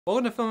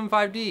Welcome to Film in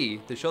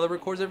 5D, the show that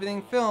records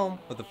everything film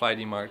with the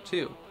 5D Mark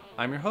II.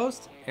 I'm your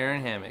host,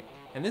 Aaron Hammock,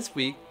 and this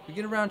week we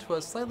get around to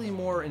a slightly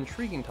more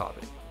intriguing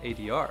topic,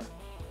 ADR.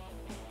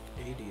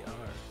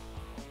 ADR?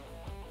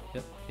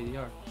 Yep,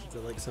 ADR. Is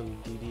it like some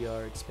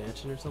DDR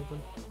expansion or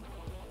something?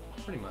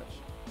 Pretty much.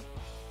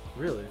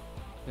 Really?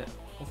 Yeah,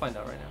 we'll find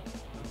out right now.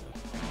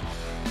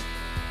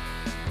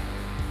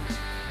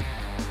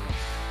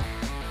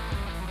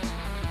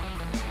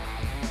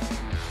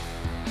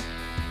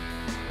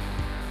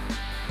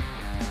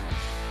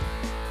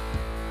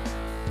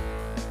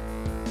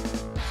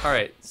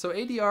 Alright, so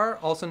ADR,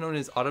 also known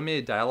as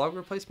automated dialogue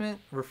replacement,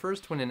 refers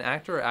to when an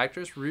actor or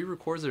actress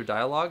re-records their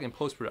dialogue in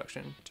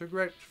post-production to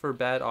correct for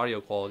bad audio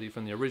quality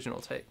from the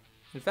original take.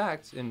 In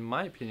fact, in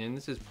my opinion,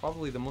 this is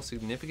probably the most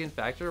significant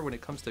factor when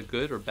it comes to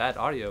good or bad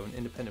audio in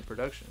independent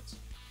productions.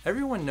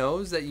 Everyone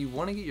knows that you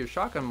want to get your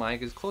shotgun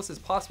mic as close as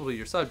possible to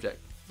your subject,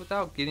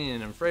 without getting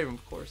it in frame,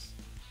 of course.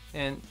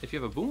 And if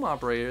you have a boom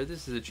operator,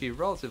 this is achieved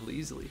relatively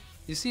easily.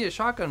 You see, a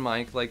shotgun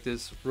mic, like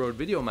this Rode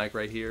video mic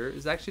right here,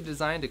 is actually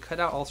designed to cut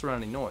out all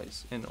surrounding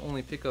noise, and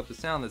only pick up the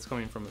sound that's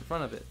coming from in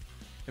front of it.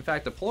 In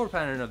fact, the polar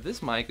pattern of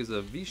this mic is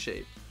a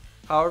V-shape.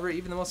 However,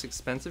 even the most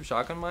expensive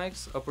shotgun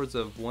mics, upwards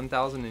of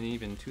 $1,000 and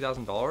even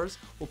 $2,000,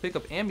 will pick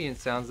up ambient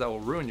sounds that will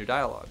ruin your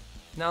dialogue.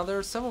 Now, there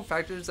are several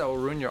factors that will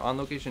ruin your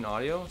on-location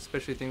audio,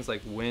 especially things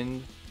like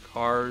wind,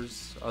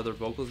 cars, other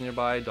vocals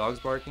nearby, dogs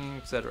barking,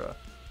 etc.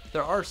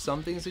 There are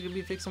some things that can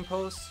be fixed in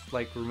post,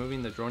 like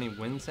removing the droning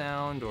wind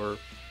sound or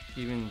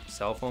even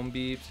cell phone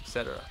beeps,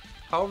 etc.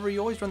 However, you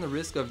always run the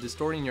risk of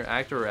distorting your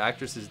actor or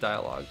actress's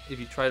dialogue if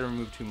you try to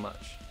remove too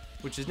much,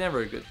 which is never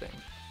a good thing.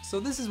 So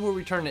this is where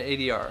we turn to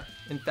ADR.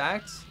 In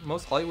fact,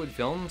 most Hollywood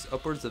films,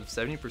 upwards of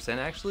 70%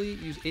 actually,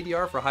 use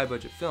ADR for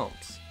high-budget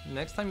films.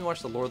 Next time you watch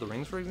The Lord of the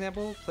Rings, for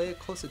example, pay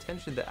close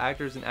attention to the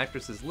actors and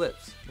actresses'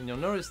 lips, and you'll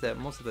notice that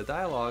most of the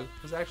dialogue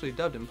was actually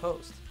dubbed in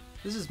post.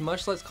 This is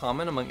much less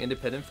common among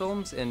independent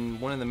films, and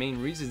one of the main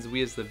reasons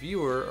we as the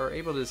viewer are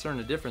able to discern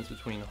the difference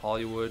between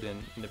Hollywood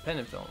and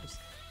independent films.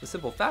 The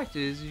simple fact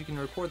is, you can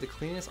record the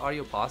cleanest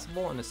audio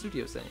possible in a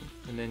studio setting,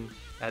 and then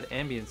add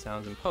ambient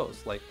sounds in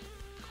post, like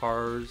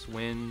cars,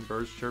 wind,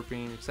 birds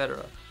chirping,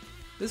 etc.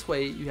 This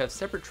way, you have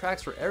separate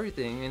tracks for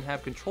everything and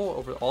have control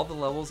over all the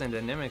levels and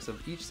dynamics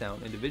of each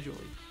sound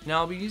individually.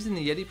 Now, I'll be using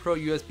the Yeti Pro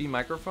USB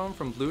microphone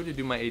from Blue to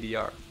do my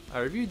ADR. I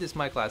reviewed this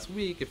mic last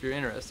week if you're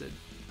interested.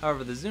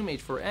 However, the Zoom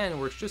H4n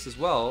works just as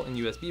well in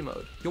USB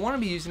mode. You'll want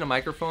to be using a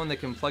microphone that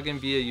can plug in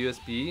via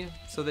USB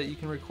so that you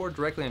can record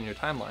directly on your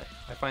timeline.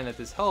 I find that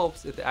this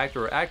helps if the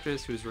actor or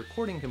actress who is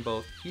recording can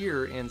both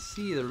hear and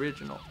see the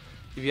original.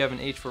 If you have an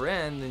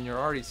H4n, then you're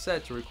already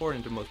set to record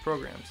into most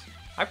programs.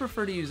 I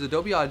prefer to use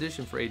Adobe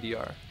Audition for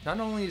ADR.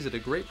 Not only is it a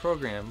great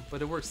program,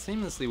 but it works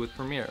seamlessly with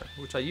Premiere,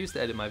 which I use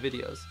to edit my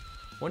videos.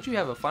 Once you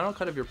have a final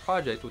cut of your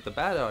project with the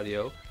bad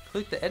audio,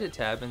 click the Edit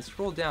tab and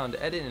scroll down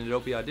to edit in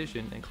Adobe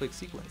Audition and click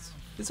Sequence.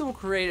 This will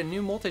create a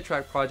new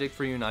multi-track project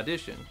for you in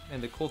Audition,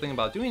 and the cool thing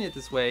about doing it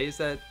this way is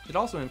that it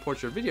also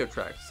imports your video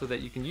track so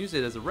that you can use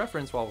it as a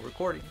reference while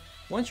recording.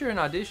 Once you're in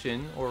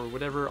Audition, or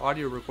whatever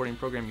audio recording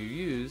program you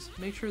use,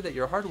 make sure that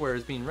your hardware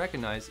is being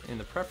recognized in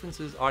the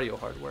Preferences audio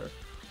hardware.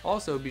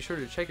 Also, be sure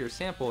to check your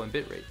sample and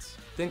bit rates.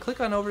 Then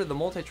click on over to the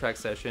multi-track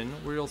session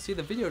where you'll see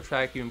the video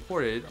track you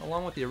imported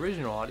along with the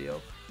original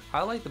audio.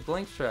 Highlight the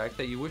blank track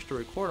that you wish to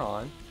record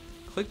on,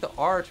 click the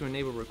R to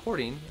enable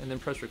recording, and then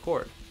press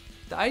record.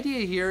 The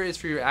idea here is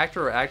for your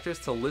actor or actress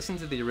to listen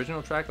to the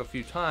original track a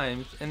few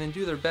times and then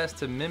do their best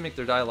to mimic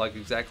their dialogue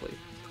exactly.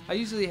 I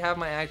usually have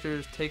my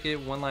actors take it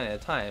one line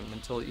at a time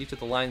until each of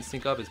the lines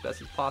sync up as best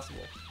as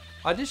possible.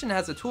 Audition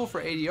has a tool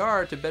for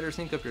ADR to better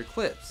sync up your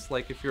clips,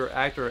 like if your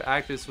actor or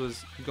actress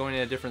was going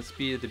at a different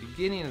speed at the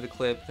beginning of the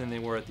clip than they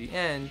were at the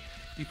end,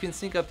 you can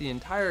sync up the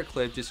entire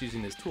clip just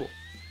using this tool.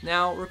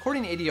 Now,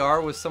 recording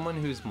ADR with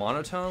someone who's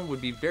monotone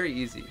would be very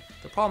easy.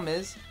 The problem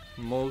is,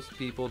 most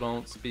people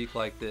don't speak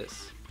like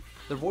this.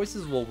 Their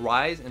voices will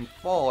rise and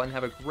fall and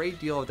have a great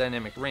deal of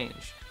dynamic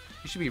range.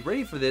 You should be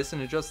ready for this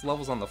and adjust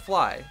levels on the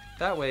fly.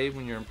 That way,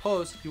 when you're in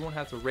post, you won't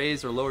have to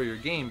raise or lower your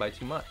gain by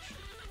too much.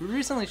 We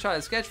recently shot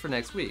a sketch for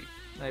next week.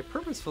 I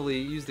purposefully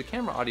used the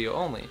camera audio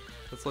only.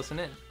 Let's listen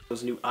in.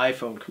 Those new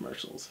iPhone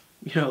commercials.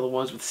 You know, the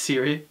ones with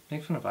Siri?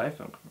 Make fun of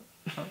iPhone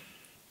commercials. Huh?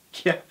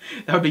 Yeah,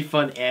 that would be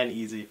fun and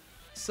easy.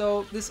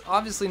 So this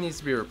obviously needs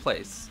to be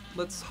replaced.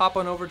 Let's hop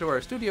on over to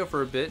our studio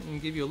for a bit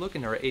and give you a look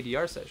into our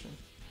ADR session.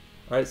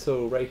 Alright,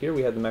 so right here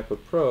we have the MacBook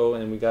Pro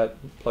and we got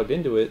plugged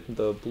into it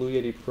the Blue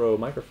Yeti Pro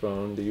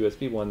microphone, the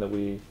USB one that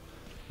we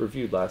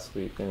reviewed last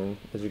week. And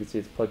as you can see,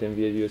 it's plugged in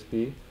via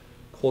USB.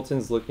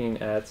 Colton's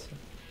looking at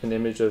an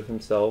image of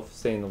himself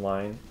saying the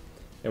line,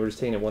 and we're just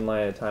taking it one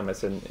line at a time. I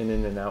said an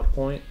in and out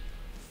point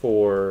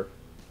for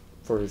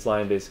his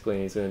line basically,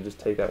 and he's going to just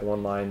take that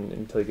one line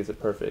until he gets it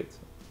perfect.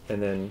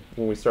 And then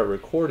when we start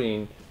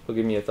recording, he'll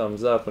give me a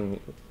thumbs up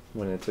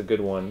when it's a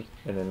good one,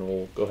 and then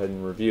we'll go ahead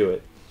and review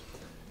it.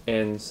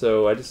 And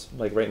so I just,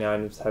 like right now,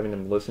 I'm just having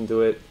him listen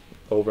to it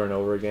over and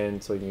over again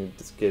so he can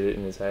just get it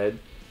in his head.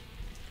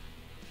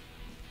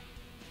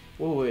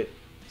 Whoa, wait.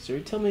 So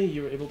you're telling me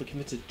you were able to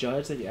convince a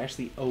judge that you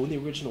actually own the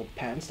original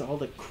patents to all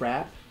the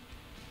crap?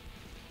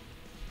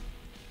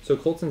 So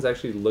Colton's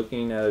actually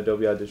looking at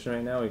Adobe Audition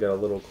right now. We got a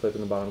little clip in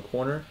the bottom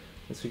corner,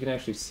 and so you can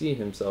actually see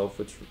himself,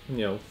 which, you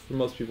know, for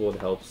most people it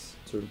helps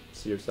to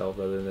see yourself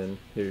rather than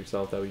hear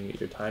yourself. That way you can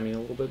get your timing a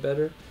little bit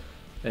better.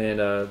 And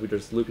we're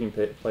just looping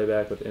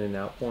playback with in and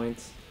out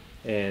points,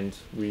 and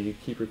we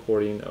keep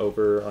recording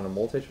over on a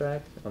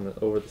multi-track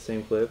over the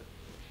same clip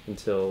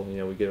until, you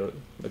know, we get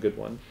a good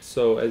one.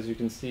 So as you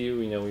can see,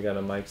 you know, we got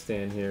a mic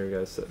stand here. We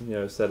got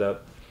set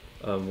up.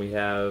 We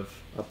have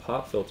a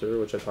pop filter,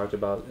 which I talked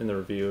about in the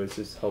review. It's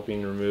just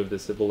helping remove the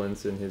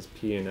sibilance in his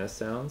P and S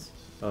sounds.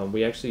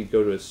 We actually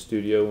go to a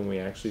studio when we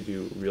actually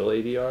do real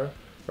ADR.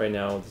 Right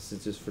now, this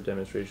is just for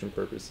demonstration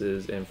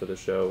purposes and for the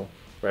show.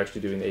 We're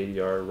actually doing the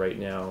ADR right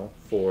now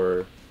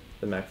for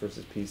the Mac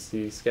versus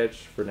PC sketch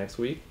for next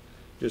week.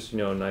 Just, you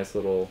know, a nice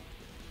little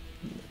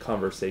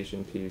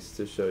conversation piece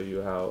to show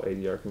you how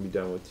ADR can be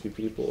done with two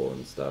people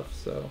and stuff.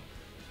 So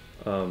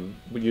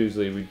we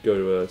go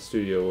to a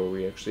studio where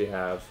we actually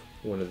have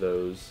one of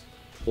those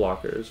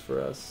blockers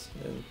for us,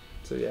 and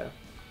so yeah.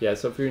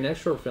 So for your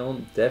next short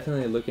film,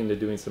 definitely look into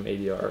doing some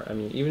ADR. I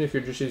mean, even if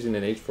you're just using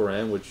an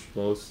H4n, which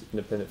most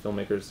independent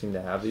filmmakers seem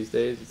to have these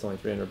days, it's only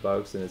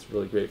 $300 and it's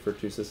really great for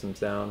 2-system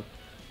sound.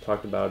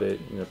 Talked about it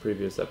in a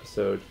previous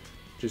episode.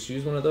 Just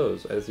use one of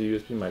those as a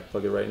USB mic.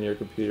 Plug it right into your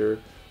computer.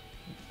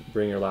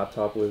 Bring your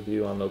laptop with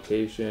you on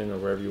location or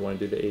wherever you want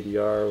to do the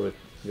ADR with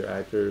your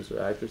actors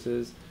or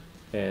actresses,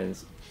 and,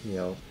 you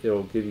know,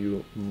 it'll give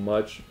you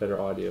much better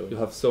audio. You'll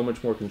have so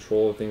much more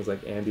control of things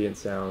like ambient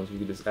sounds. You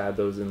can just add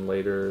those in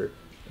later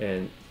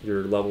and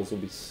your levels will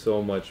be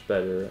so much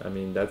better. I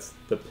mean, that's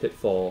the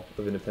pitfall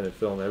of independent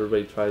film.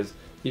 Everybody tries,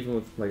 even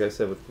with, like I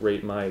said, with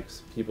great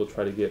mics, people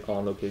try to get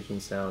on location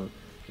sound.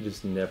 It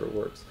just never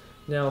works.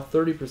 Now,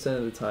 30%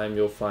 of the time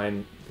you'll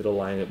find that a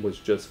line was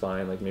just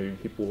fine, like maybe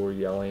people were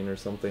yelling or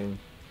something,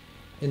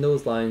 and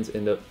those lines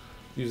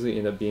usually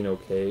end up being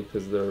okay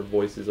because their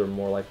voices are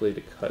more likely to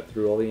cut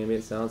through all the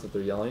ambient sounds if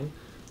they're yelling.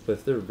 But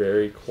if they're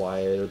very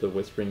quiet or they're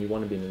whispering, you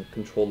want to be in a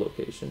controlled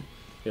location.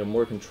 You know,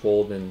 more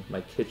controlled than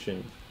my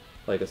kitchen,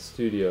 like a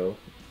studio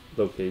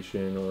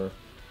location, or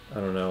I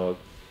don't know,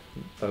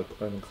 an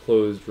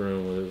enclosed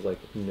room where there's like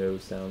no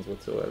sounds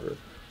whatsoever.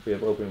 We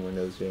have open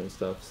windows here and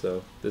stuff,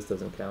 so this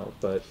doesn't count.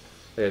 But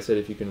like I said,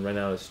 if you can rent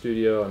out a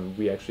studio, and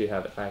we actually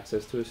have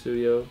access to a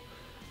studio,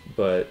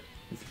 but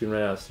if you can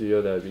rent out a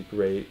studio, that would be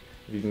great.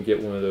 If you can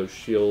get one of those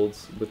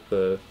shields with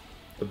the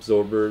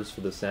absorbers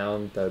for the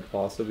sound, that would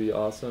also be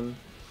awesome.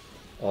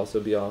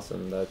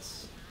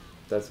 That's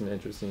an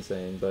interesting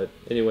saying. But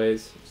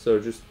anyways, so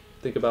just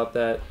think about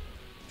that.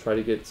 Try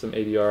to get some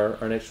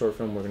ADR. Our next short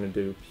film, we're going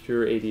to do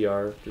pure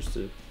ADR just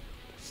to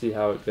see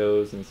how it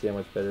goes and see how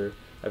much better.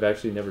 I've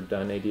actually never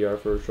done ADR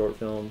for a short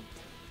film.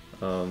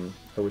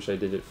 I wish I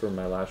did it for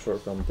my last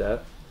short film,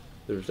 Death.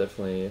 There was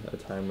definitely a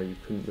time where you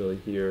couldn't really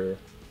hear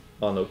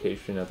on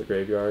location at the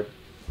graveyard.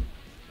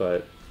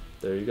 But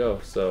there you go.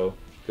 So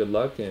good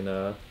luck, and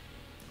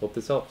hope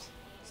this helps.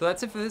 So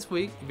that's it for this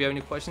week. If you have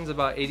any questions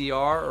about ADR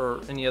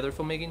or any other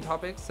filmmaking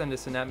topics, send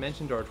us an at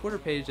mention to our Twitter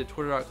page at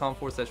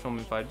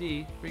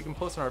twitter.com/filmin5d, or you can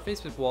post on our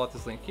Facebook wall at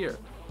this link here.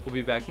 We'll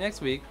be back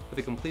next week with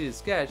a completed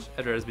sketch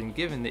after it has been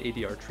given the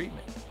ADR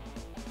treatment.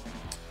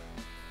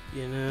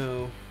 You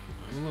know,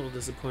 I'm a little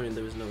disappointed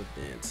there was no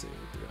dancing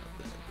throughout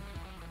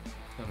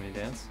that. Want me to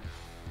dance?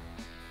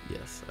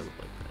 Yes, I would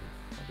like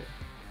that. Okay,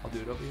 I'll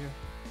do it over here.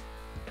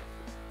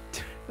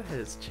 That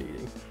is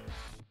cheating.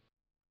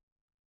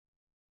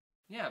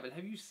 Yeah, but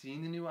have you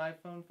seen the new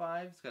iPhone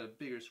 5? It's got a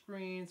bigger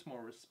screen, it's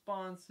more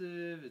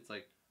responsive, it's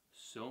like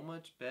so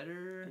much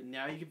better. And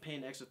now you can pay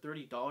an extra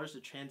 $30 to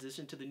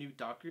transition to the new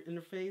Docker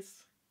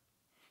interface?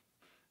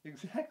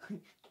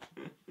 Exactly.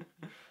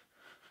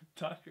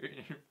 Docker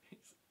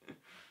interface.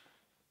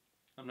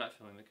 I'm not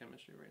feeling the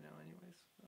chemistry right now anyways.